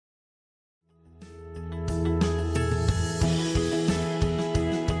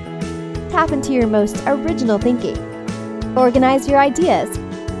tap into your most original thinking, organize your ideas,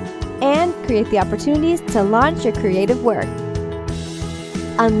 and create the opportunities to launch your creative work.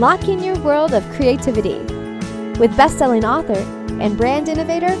 Unlocking your world of creativity with best-selling author and brand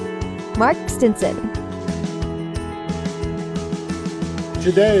innovator, Mark Stinson.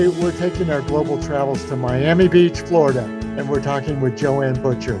 Today, we're taking our global travels to Miami Beach, Florida, and we're talking with Joanne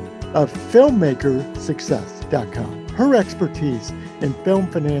Butcher of FilmmakerSuccess.com. Her expertise in film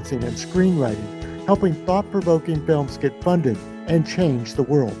financing and screenwriting, helping thought-provoking films get funded and change the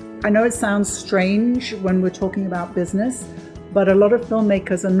world. I know it sounds strange when we're talking about business, but a lot of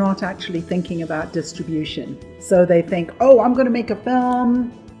filmmakers are not actually thinking about distribution. So they think, oh, I'm going to make a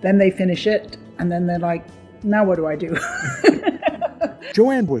film, then they finish it, and then they're like, now what do I do?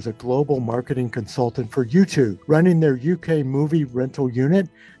 Joanne was a global marketing consultant for U2, running their UK movie rental unit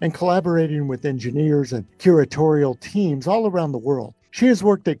and collaborating with engineers and curatorial teams all around the world. She has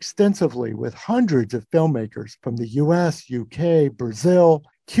worked extensively with hundreds of filmmakers from the US, UK, Brazil,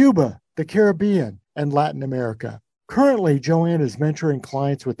 Cuba, the Caribbean, and Latin America. Currently, Joanne is mentoring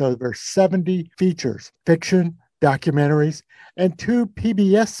clients with over 70 features, fiction, documentaries, and 2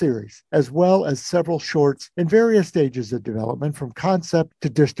 PBS series, as well as several shorts in various stages of development from concept to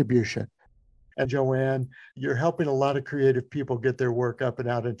distribution. And Joanne, you're helping a lot of creative people get their work up and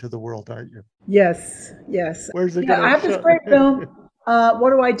out into the world, aren't you? Yes. Where's it going? I have this great film. What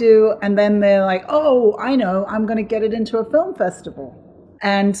do I do? And then they're like, oh, I know, I'm going to get it into a film festival.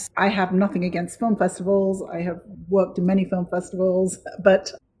 And I have nothing against film festivals. I have worked in many film festivals,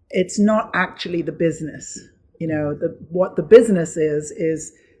 but it's not actually the business. You know, what the business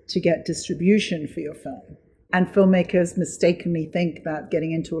is to get distribution for your film. And filmmakers mistakenly think that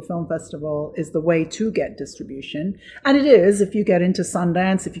getting into a film festival is the way to get distribution. And it is if you get into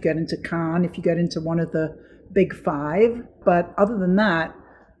Sundance, if you get into Cannes, if you get into one of the big 5. But other than that,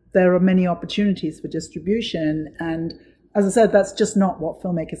 there are many opportunities for distribution. And as I said, that's just not what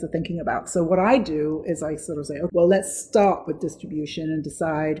filmmakers are thinking about. So what I do is I sort of say, well, let's start with distribution and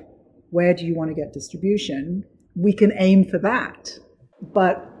decide where do you want to get distribution. We can aim for that.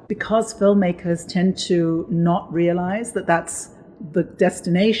 But because filmmakers tend to not realize that that's the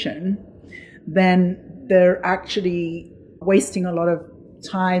destination, then they're actually wasting a lot of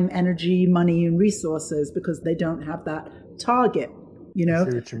time, energy, money, and resources because they don't have that target. You know, I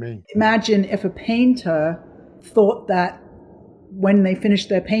see what you mean. Imagine if a painter thought that when they finished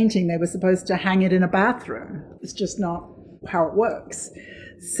their painting, they were supposed to hang it in a bathroom. It's just not how it works.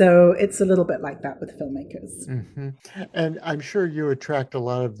 So it's a little bit like that with filmmakers. Mm-hmm. And I'm sure you attract a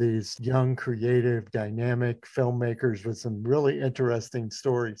lot of these young, creative, dynamic filmmakers with some really interesting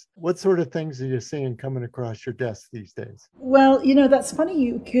stories. What sort of things are you seeing coming across your desk these days? Well, you know, that's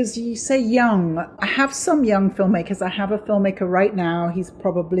funny because you say young. I have some young filmmakers. I have a filmmaker right now. He's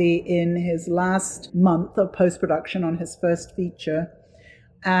probably in his last month of post-production on his first feature.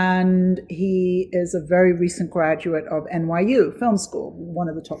 And he is a very recent graduate of NYU Film School, one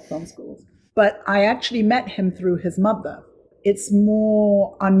of the top film schools. But I actually met him through his mother. It's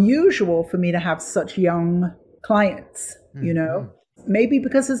more unusual for me to have such young clients, you know, maybe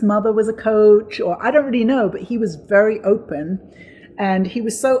because his mother was a coach, or I don't really know, but he was very open. And he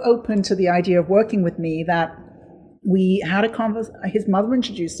was so open to the idea of working with me that we had a conversation. His mother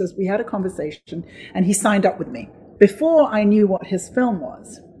introduced us, we had a conversation, and he signed up with me before I knew what his film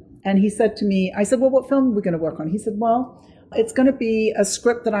was. And he said to me, I said, well, what film are we going to work on? He said, well, it's going to be a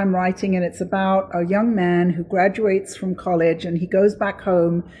script that I'm writing, and it's about a young man who graduates from college and he goes back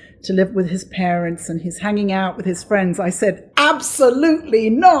home to live with his parents and he's hanging out with his friends. I said, absolutely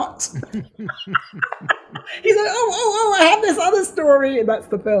not. He said, oh, I have this other story. And that's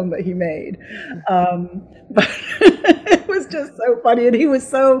the film that he made. But it was just so funny. And he was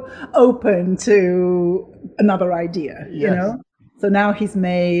so open to another idea, Yes. you know? So now he's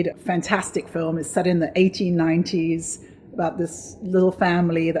made a fantastic film. It's set in the 1890s about this little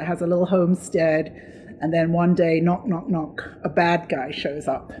family that has a little homestead. And then one day, knock, knock, knock, a bad guy shows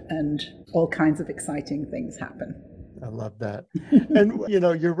up and all kinds of exciting things happen. I love that. And, you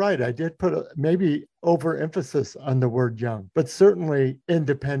know, you're right. I did put maybe overemphasis on the word young, but certainly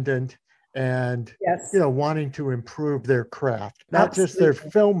independent and, Yes. you know, wanting to improve their craft, not Absolutely. just their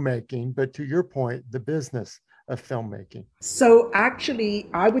filmmaking, but to your point, the business of filmmaking. So actually,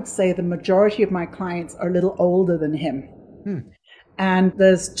 I would say the majority of my clients are a little older than him. And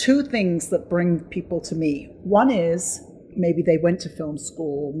there's 2 things that bring people to me. One is maybe they went to film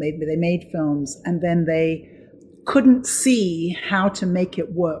school, maybe they made films, and then they couldn't see how to make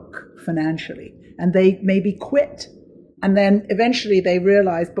it work financially. And they maybe quit. And then eventually they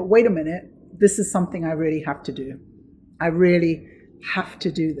realized, but wait a minute, this is something I really have to do. I really have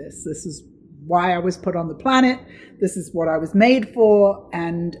to do this. This is why I was put on the planet. This is what I was made for.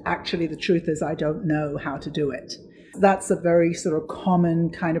 And actually, the truth is, I don't know how to do it. That's a very sort of common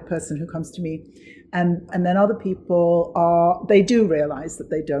kind of person who comes to me. And then other people they do realize that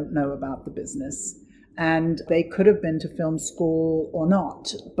they don't know about the business. And they could have been to film school or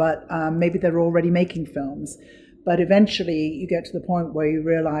not, but maybe they're already making films. But eventually you get to the point where you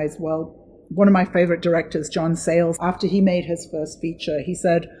realize, well, one of my favorite directors, John Sayles, after he made his first feature, he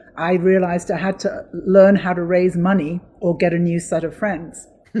said, I realized I had to learn how to raise money or get a new set of friends.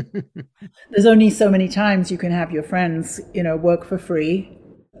 There's only so many times you can have your friends, work for free.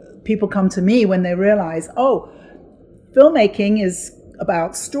 People come to me when they realize, oh, filmmaking is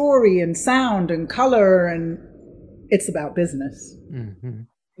about story and sound and color, and it's about business, and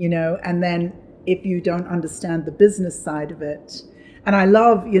then if you don't understand the business side of it. And I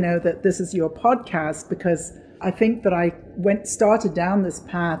love, that this is your podcast, because I think that I started down this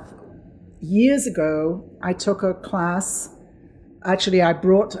path years ago. I took a class. Actually, I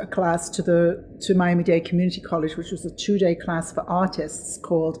brought a class to Miami-Dade Community College, which was a 2-day class for artists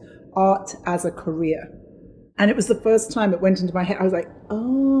called Art as a Career. And it was the first time it went into my head. I was like,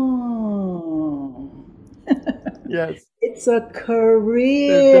 oh. Yes. It's a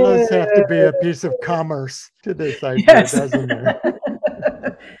career. There does have to be a piece of commerce to this idea, doesn't there?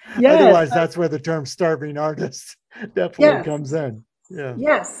 Yes. Otherwise, that's where the term starving artist definitely comes in. Yeah.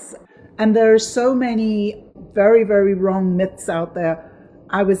 Yes. And there are so many very, very wrong myths out there.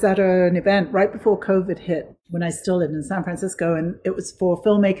 I was at an event right before COVID hit when I still lived in San Francisco, and it was for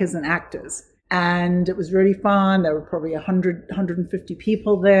filmmakers and actors. And it was really fun. There were probably 150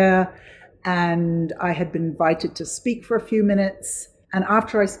 people there. And I had been invited to speak for a few minutes. And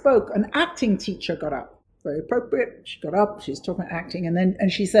after I spoke, an acting teacher got up. Very appropriate. She got up, she's talking about acting.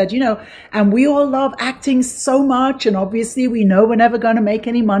 And she said, and we all love acting so much. And obviously we know we're never going to make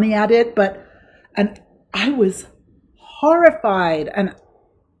any money at it. And I was horrified. And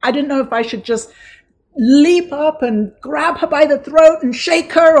I didn't know if I should just leap up and grab her by the throat and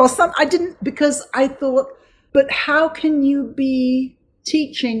shake her or something. I didn't, because I thought, but how can you be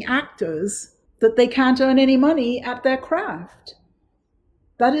teaching actors that they can't earn any money at their craft?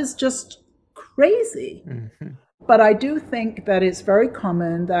 That is just crazy. Mm-hmm. But I do think that it's very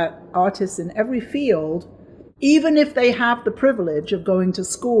common that artists in every field, even if they have the privilege of going to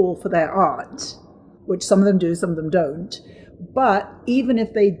school for their art, which some of them do, some of them don't, but even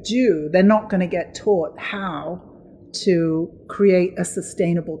if they do, they're not going to get taught how to create a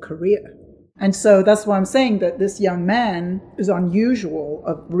sustainable career. And so that's why I'm saying that this young man is unusual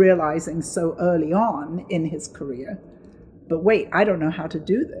of realizing so early on in his career, but wait, I don't know how to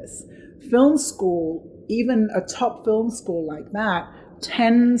do this. Film school, even a top film school like that,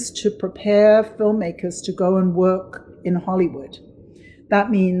 tends to prepare filmmakers to go and work in Hollywood. That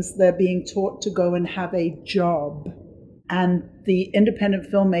means they're being taught to go and have a job. And the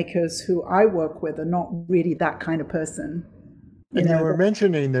independent filmmakers who I work with are not really that kind of person. And you were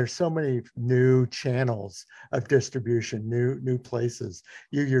mentioning there's so many new channels of distribution, new places.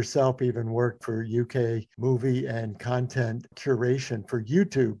 You yourself even work for UK movie and content curation for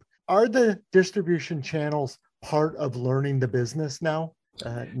YouTube. Are the distribution channels part of learning the business now?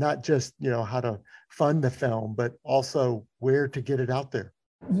 Not just, how to fund the film, but also where to get it out there?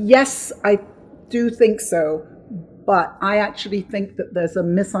 Yes, I do think so. But I actually think that there's a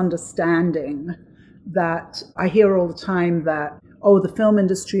misunderstanding that I hear all the time that, the film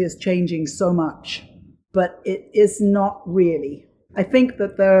industry is changing so much, but it is not really. I think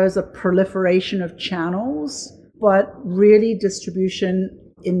that there's a proliferation of channels, but really distribution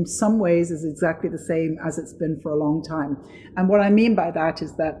in some ways is exactly the same as it's been for a long time. And what I mean by that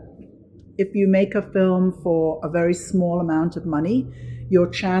is that if you make a film for a very small amount of money, your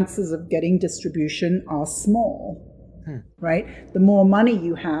chances of getting distribution are small, right? The more money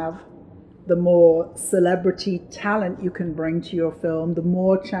you have, the more celebrity talent you can bring to your film, the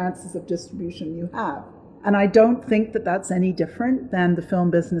more chances of distribution you have. And I don't think that that's any different than the film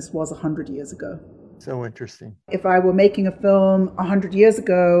business was 100 years ago. So interesting. If I were making a film 100 years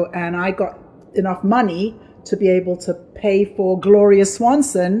ago and I got enough money to be able to pay for Gloria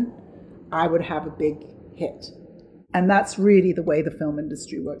Swanson, I would have a big hit. And that's really the way the film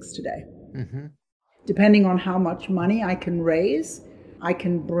industry works today. Mm-hmm. Depending on how much money I can raise, I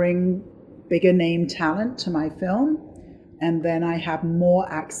can bring bigger name talent to my film, and then I have more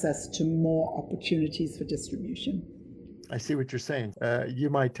access to more opportunities for distribution. I see what you're saying. You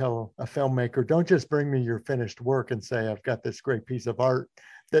might tell a filmmaker, don't just bring me your finished work and say, I've got this great piece of art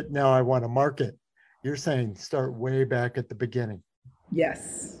that now I want to market. You're saying start way back at the beginning.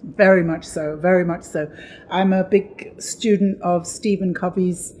 Yes, very much so, very much so. I'm a big student of Stephen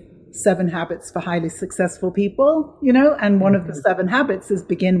Covey's 7 habits for highly successful people, you know, and one of the 7 habits is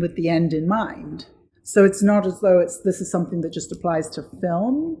begin with the end in mind. So it's not as though this is something that just applies to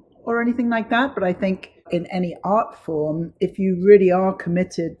film or anything like that. But I think in any art form, if you really are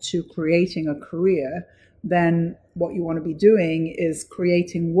committed to creating a career, then what you want to be doing is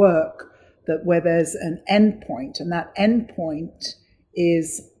creating work that where there's an end point, and that end point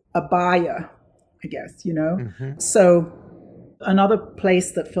is a buyer, I guess, you know. So another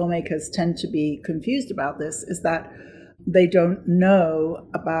place that filmmakers tend to be confused about this is that they don't know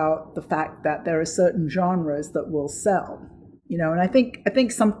about the fact that there are certain genres that will sell, you know. And I think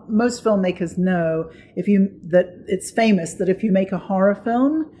most filmmakers know that it's famous that if you make a horror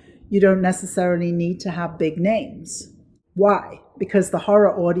film, you don't necessarily need to have big names. Why? Because the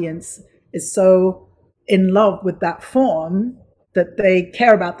horror audience is so in love with that form that they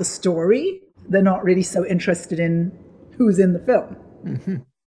care about the story. They're not really so interested in who's in the film.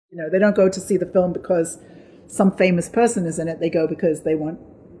 You know, they don't go to see the film because some famous person is in it. They go because they want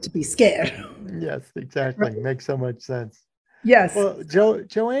to be scared. Yes, exactly. Right? Makes so much sense. Yes. Well,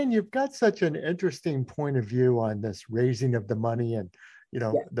 Joanne, you've got such an interesting point of view on this raising of the money and, you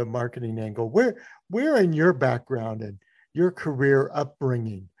know, the marketing angle. Where in your background and your career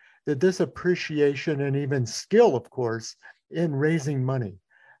upbringing did this appreciation and even skill, of course, in raising money?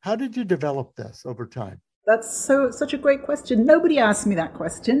 How did you develop this over time? That's such a great question. Nobody asked me that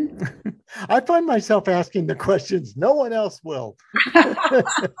question. I find myself asking the questions no one else will.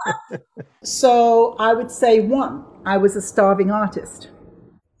 So I would say 1, I was a starving artist.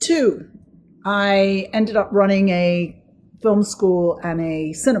 2, I ended up running a film school and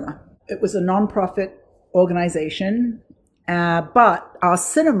a cinema. It was a nonprofit organization, but our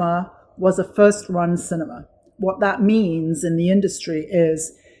cinema was a first-run cinema. What that means in the industry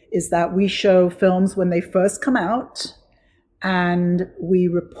is that we show films when they first come out, and we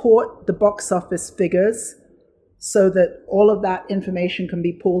report the box office figures so that all of that information can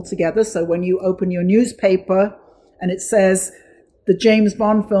be pulled together. So when you open your newspaper and it says the James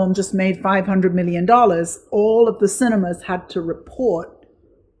Bond film just made $500 million, all of the cinemas had to report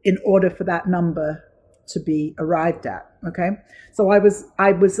in order for that number to be arrived at. Okay. So I was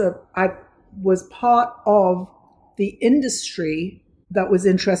part of the industry that was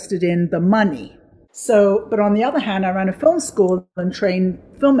interested in the money. So, but on the other hand, I ran a film school and trained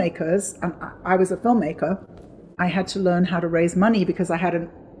filmmakers. And I was a filmmaker. I had to learn how to raise money because I had a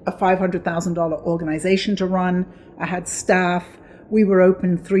 $500,000 organization to run. I had staff. We were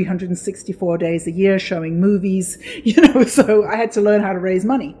open 364 days a year showing movies, you know, so I had to learn how to raise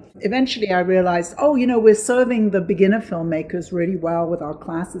money. Eventually I realized, we're serving the beginner filmmakers really well with our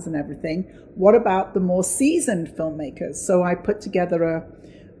classes and everything. What about the more seasoned filmmakers? So I put together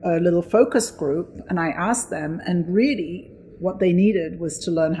a little focus group and I asked them, and really what they needed was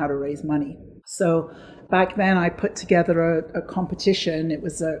to learn how to raise money. So back then I put together a competition. It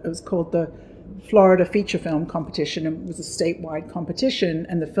was called the Florida Feature Film Competition. It was a statewide competition,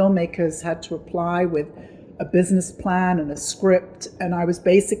 and the filmmakers had to apply with a business plan and a script, and I was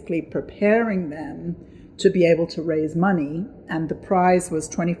basically preparing them to be able to raise money, and the prize was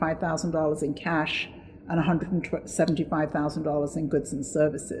 $25,000 in cash and $175,000 in goods and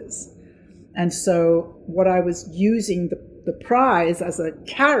services. And so what I was using the prize as a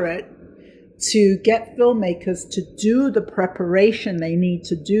carrot to get filmmakers to do the preparation they need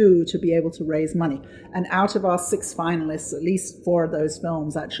to do to be able to raise money. And out of our 6 finalists, at least 4 of those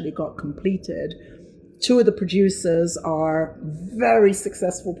films actually got completed. 2 of the producers are very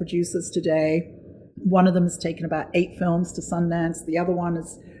successful producers today. One of them has taken about 8 films to Sundance. The other one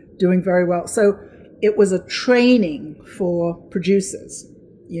is doing very well. So it was a training for producers,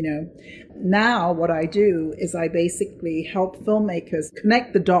 you know. Now what I do is I basically help filmmakers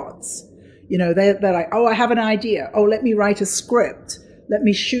connect the dots. You know, they're like, I have an idea. Let me write a script. Let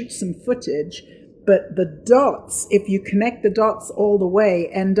me shoot some footage. But the dots, if you connect the dots all the way,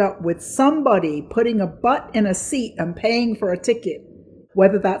 end up with somebody putting a butt in a seat and paying for a ticket,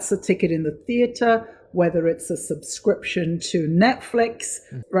 whether that's a ticket in the theater, whether it's a subscription to Netflix,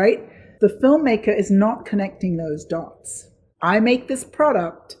 right? The filmmaker is not connecting those dots. I make this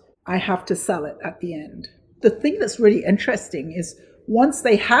product, I have to sell it at the end. The thing that's really interesting is once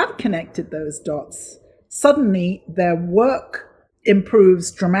they have connected those dots, suddenly their work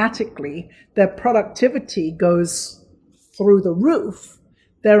improves dramatically, their productivity goes through the roof,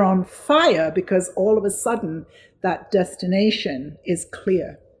 they're on fire because all of a sudden that destination is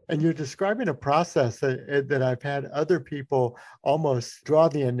clear. And you're describing a process that I've had other people almost draw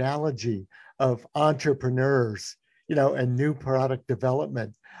the analogy of entrepreneurs, you know, and new product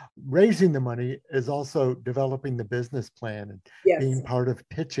development. Raising the money is also developing the business plan and Yes. being part of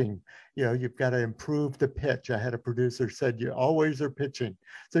pitching. You've got to improve the pitch. I had a producer said you always are pitching,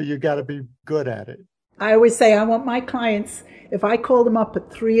 so you got to be good at it. I always say I want my clients, if I call them up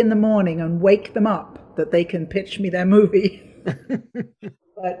at 3 a.m. and wake them up, that they can pitch me their movie.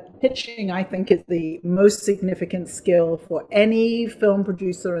 But pitching, I think, is the most significant skill for any film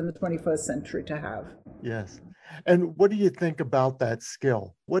producer in the 21st century to have. Yes. And what do you think about that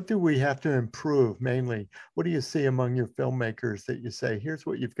skill? What do we have to improve mainly? What do you see among your filmmakers that you say, here's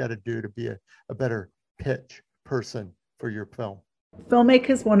what you've got to do to be a better pitch person for your film?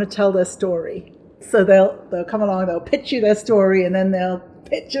 Filmmakers want to tell their story. So they'll come along, they'll pitch you their story, and then they'll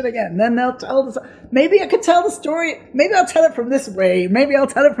pitch it again. Then they'll tell maybe I could tell the story, maybe I'll tell it from this way, maybe I'll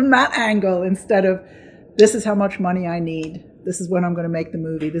tell it from that angle, instead of this is how much money I need. This is when I'm going to make the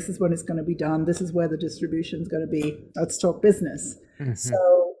movie. This is when it's going to be done. This is where the distribution is going to be. Let's talk business. Mm-hmm.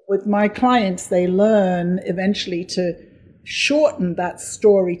 So with my clients, they learn eventually to shorten that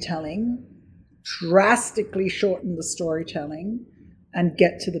storytelling, drastically shorten the storytelling, and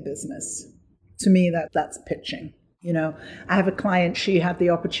get to the business. To me, that's pitching. I have a client, she had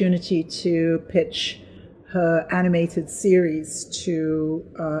the opportunity to pitch her animated series to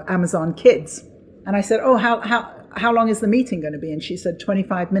Amazon Kids. And I said, oh, how long is the meeting going to be? And she said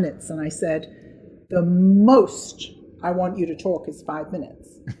 25 minutes. And I said, the most I want you to talk is 5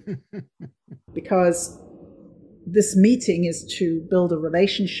 minutes. Because this meeting is to build a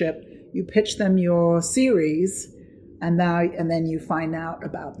relationship. You pitch them your series, and then you find out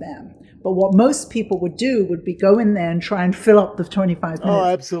about them. But what most people would do would be go in there and try and fill up the 25 minutes. Oh,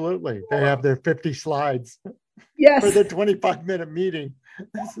 absolutely. They have their 50 slides yes. for the 25-minute meeting.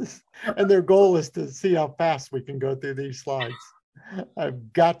 And their goal is to see how fast we can go through these slides.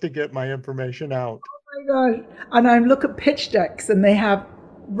 I've got to get my information out. Oh my gosh. And I look at pitch decks and they have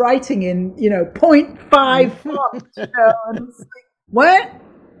writing in, 0.5 font. And it's like, what?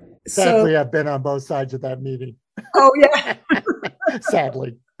 Sadly, I've been on both sides of that meeting. Oh, yeah.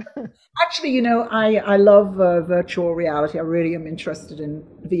 Sadly. Actually, I love virtual reality. I really am interested in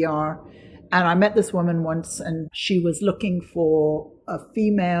VR. And I met this woman once, and she was looking for a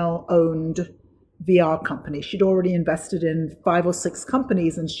female-owned VR company. She'd already invested in 5 or 6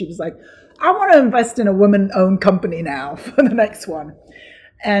 companies, and she was like, I want to invest in a woman-owned company now for the next one.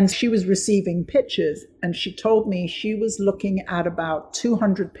 And she was receiving pitches, and she told me she was looking at about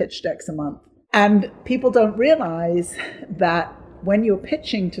 200 pitch decks a month. And people don't realize that when you're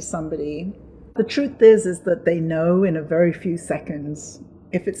pitching to somebody, the truth is that they know in a very few seconds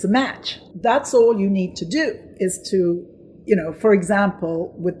if it's a match. That's all you need to do is to, for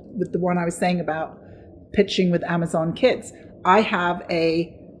example, with the one I was saying about pitching with Amazon Kids, I have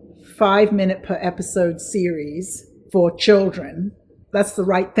a 5-minute per episode series for children. That's the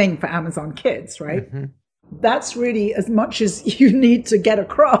right thing for Amazon Kids, right? Mm-hmm. That's really as much as you need to get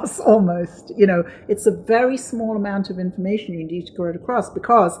across almost. It's a very small amount of information you need to get across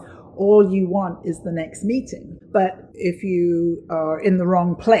because all you want is the next meeting. But if you are in the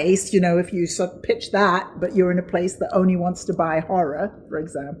wrong place, if you sort of pitch that, but you're in a place that only wants to buy horror, for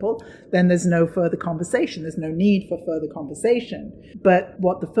example, then there's no further conversation. There's no need for further conversation. But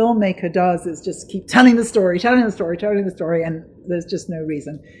what the filmmaker does is just keep telling the story, and there's just no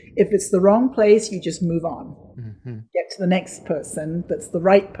reason. If it's the wrong place, you just move on. Mm-hmm. Get to the next person that's the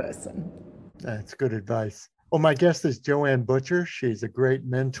right person. That's good advice. Well, my guest is Joanne Butcher. She's a great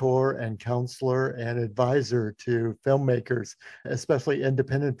mentor and counselor and advisor to filmmakers, especially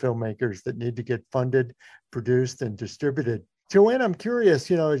independent filmmakers that need to get funded, produced, and distributed. Joanne, I'm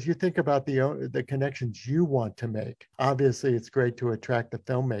curious, as you think about the connections you want to make, obviously it's great to attract the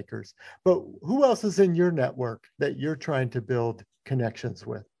filmmakers, but who else is in your network that you're trying to build connections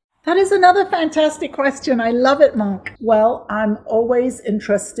with? That is another fantastic question. I love it, Mark. Well, I'm always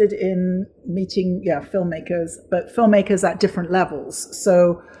interested in meeting, filmmakers, but filmmakers at different levels.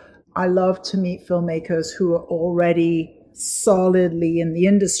 So I love to meet filmmakers who are already solidly in the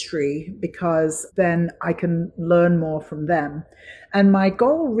industry because then I can learn more from them. And my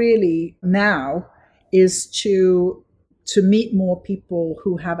goal really now is to meet more people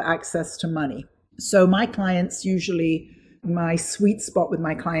who have access to money. So my clients my sweet spot with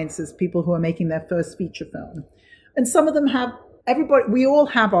my clients is people who are making their first feature film. And some of them we all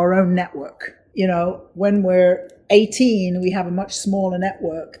have our own network. When we're 18, we have a much smaller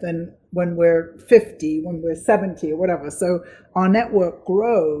network than when we're 50, when we're 70 or whatever. So our network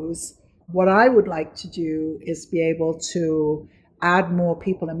grows. What I would like to do is be able to add more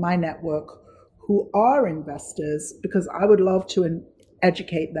people in my network who are investors, because I would love to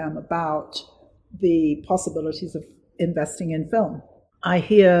educate them about the possibilities of investing in film. I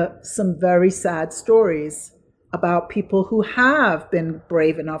hear some very sad stories about people who have been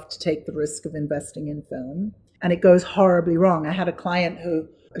brave enough to take the risk of investing in film, and it goes horribly wrong. I had a client who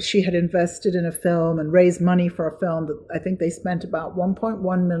she had invested in a film and raised money for a film that I think they spent about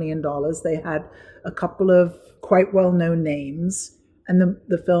 $1.1 million. They had a couple of quite well-known names, and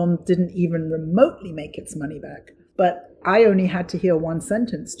the film didn't even remotely make its money back. But I only had to hear one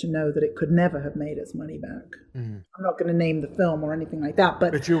sentence to know that it could never have made its money back. Mm-hmm. I'm not going to name the film or anything like that.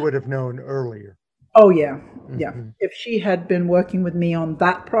 But you would have known earlier. Oh, yeah. Yeah. Mm-hmm. If she had been working with me on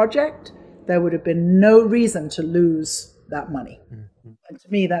that project, there would have been no reason to lose that money. Mm-hmm. And to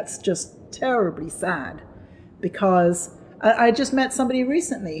me, that's just terribly sad, because I just met somebody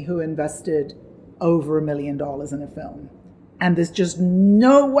recently who invested over $1 million in a film. And there's just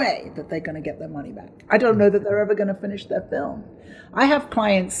no way that they're going to get their money back. I don't know that they're ever going to finish their film. I have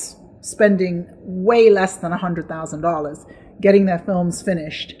clients spending way less than $100,000 getting their films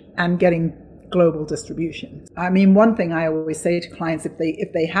finished and getting global distribution. I mean, one thing I always say to clients, if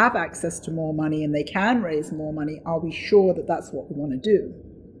they have access to more money and they can raise more money, are we sure that that's what we want to do?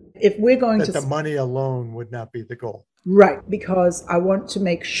 If we're going that the money alone would not be the goal. Right, because I want to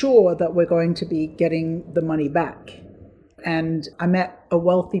make sure that we're going to be getting the money back. And I met a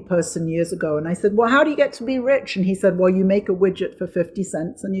wealthy person years ago, and I said, well, how do you get to be rich? And he said, well, you make a widget for 50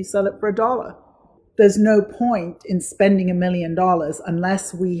 cents and you sell it for $1. There's no point in spending $1 million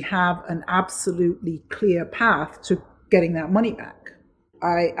unless we have an absolutely clear path to getting that money back.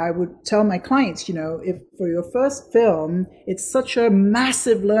 I would tell my clients, if for your first film, it's such a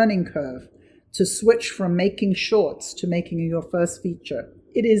massive learning curve to switch from making shorts to making your first feature.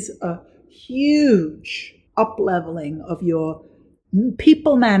 It is a huge up-leveling of your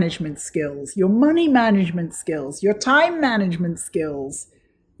people management skills, your money management skills, your time management skills,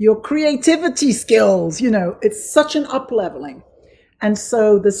 your creativity skills. It's such an up-leveling. And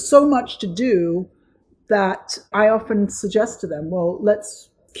so there's so much to do that I often suggest to them, well, let's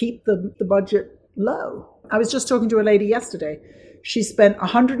keep the budget low. I was just talking to a lady yesterday. She spent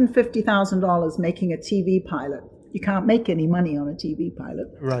 $150,000 making a TV pilot. You can't make any money on a TV pilot.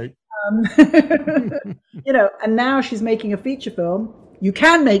 Right. And now she's making a feature film. You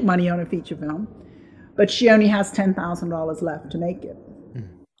can make money on a feature film, but she only has $10,000 left to make it.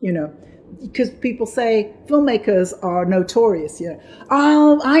 Because people say filmmakers are notorious.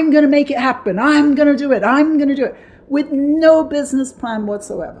 I'm going to make it happen. I'm going to do it with no business plan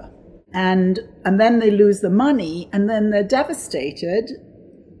whatsoever. And then they lose the money, and then they're devastated.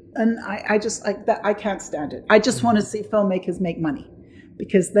 And I just like that. I can't stand it. I just want to see filmmakers make money,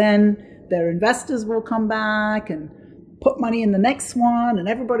 because then their investors will come back and put money in the next one, and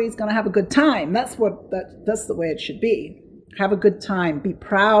everybody's going to have a good time. That's the way it should be. Have a good time. Be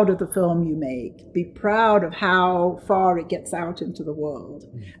proud of the film you make. Be proud of how far it gets out into the world.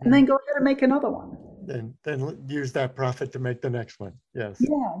 Mm-hmm. And then go ahead and make another one. Then use that profit to make the next one. Yes.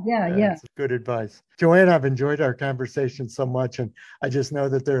 Yeah. That's good advice. Joanne, I've enjoyed our conversation so much, and I just know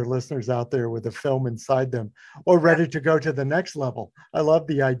that there are listeners out there with a film inside them or ready to go to the next level. I love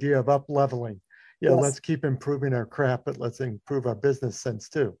the idea of up-leveling. Yes. Let's keep improving our craft, but let's improve our business sense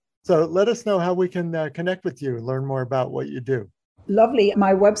too. So let us know how we can connect with you and learn more about what you do. Lovely.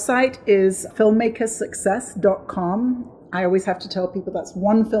 My website is filmmakersuccess.com. I always have to tell people that's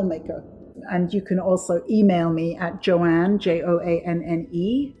one filmmaker. And you can also email me at Joanne, Joanne,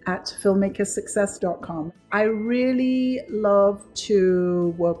 at filmmakersuccess.com. I really love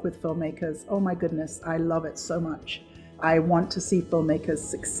to work with filmmakers. Oh my goodness, I love it so much. I want to see filmmakers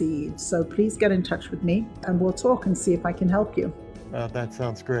succeed. So please get in touch with me and we'll talk and see if I can help you. That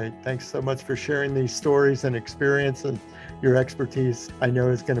sounds great. Thanks so much for sharing these stories and experience, and your expertise I know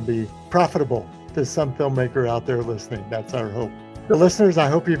is going to be profitable to some filmmaker out there listening. That's our hope. The listeners, I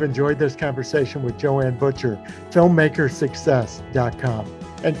hope you've enjoyed this conversation with Joanne Butcher, filmmakersuccess.com.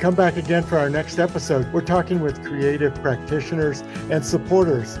 And come back again for our next episode. We're talking with creative practitioners and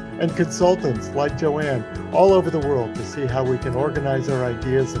supporters and consultants like Joanne all over the world to see how we can organize our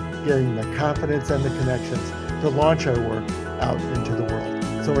ideas and getting the confidence and the connections to launch our work out into the world.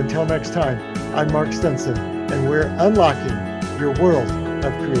 So until next time, I'm Mark Stinson, and we're unlocking your world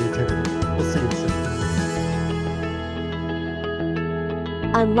of creativity. We'll see you soon.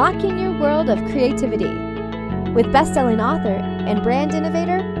 Unlocking Your World of Creativity with best-selling author and brand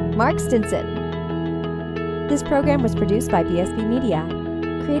innovator, Mark Stinson. This program was produced by BSB Media,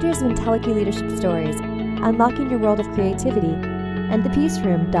 creators of IntelliKey Leadership Stories, Unlocking Your World of Creativity, and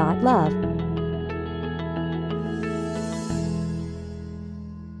thepeaceroom.love.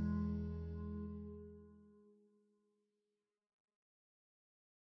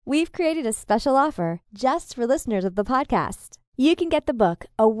 We've created a special offer just for listeners of the podcast. You can get the book,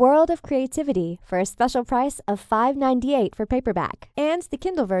 A World of Creativity, for a special price of $5.98 for paperback, and the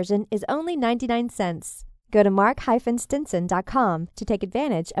Kindle version is only 99 cents. Go to mark-stinson.com to take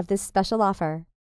advantage of this special offer.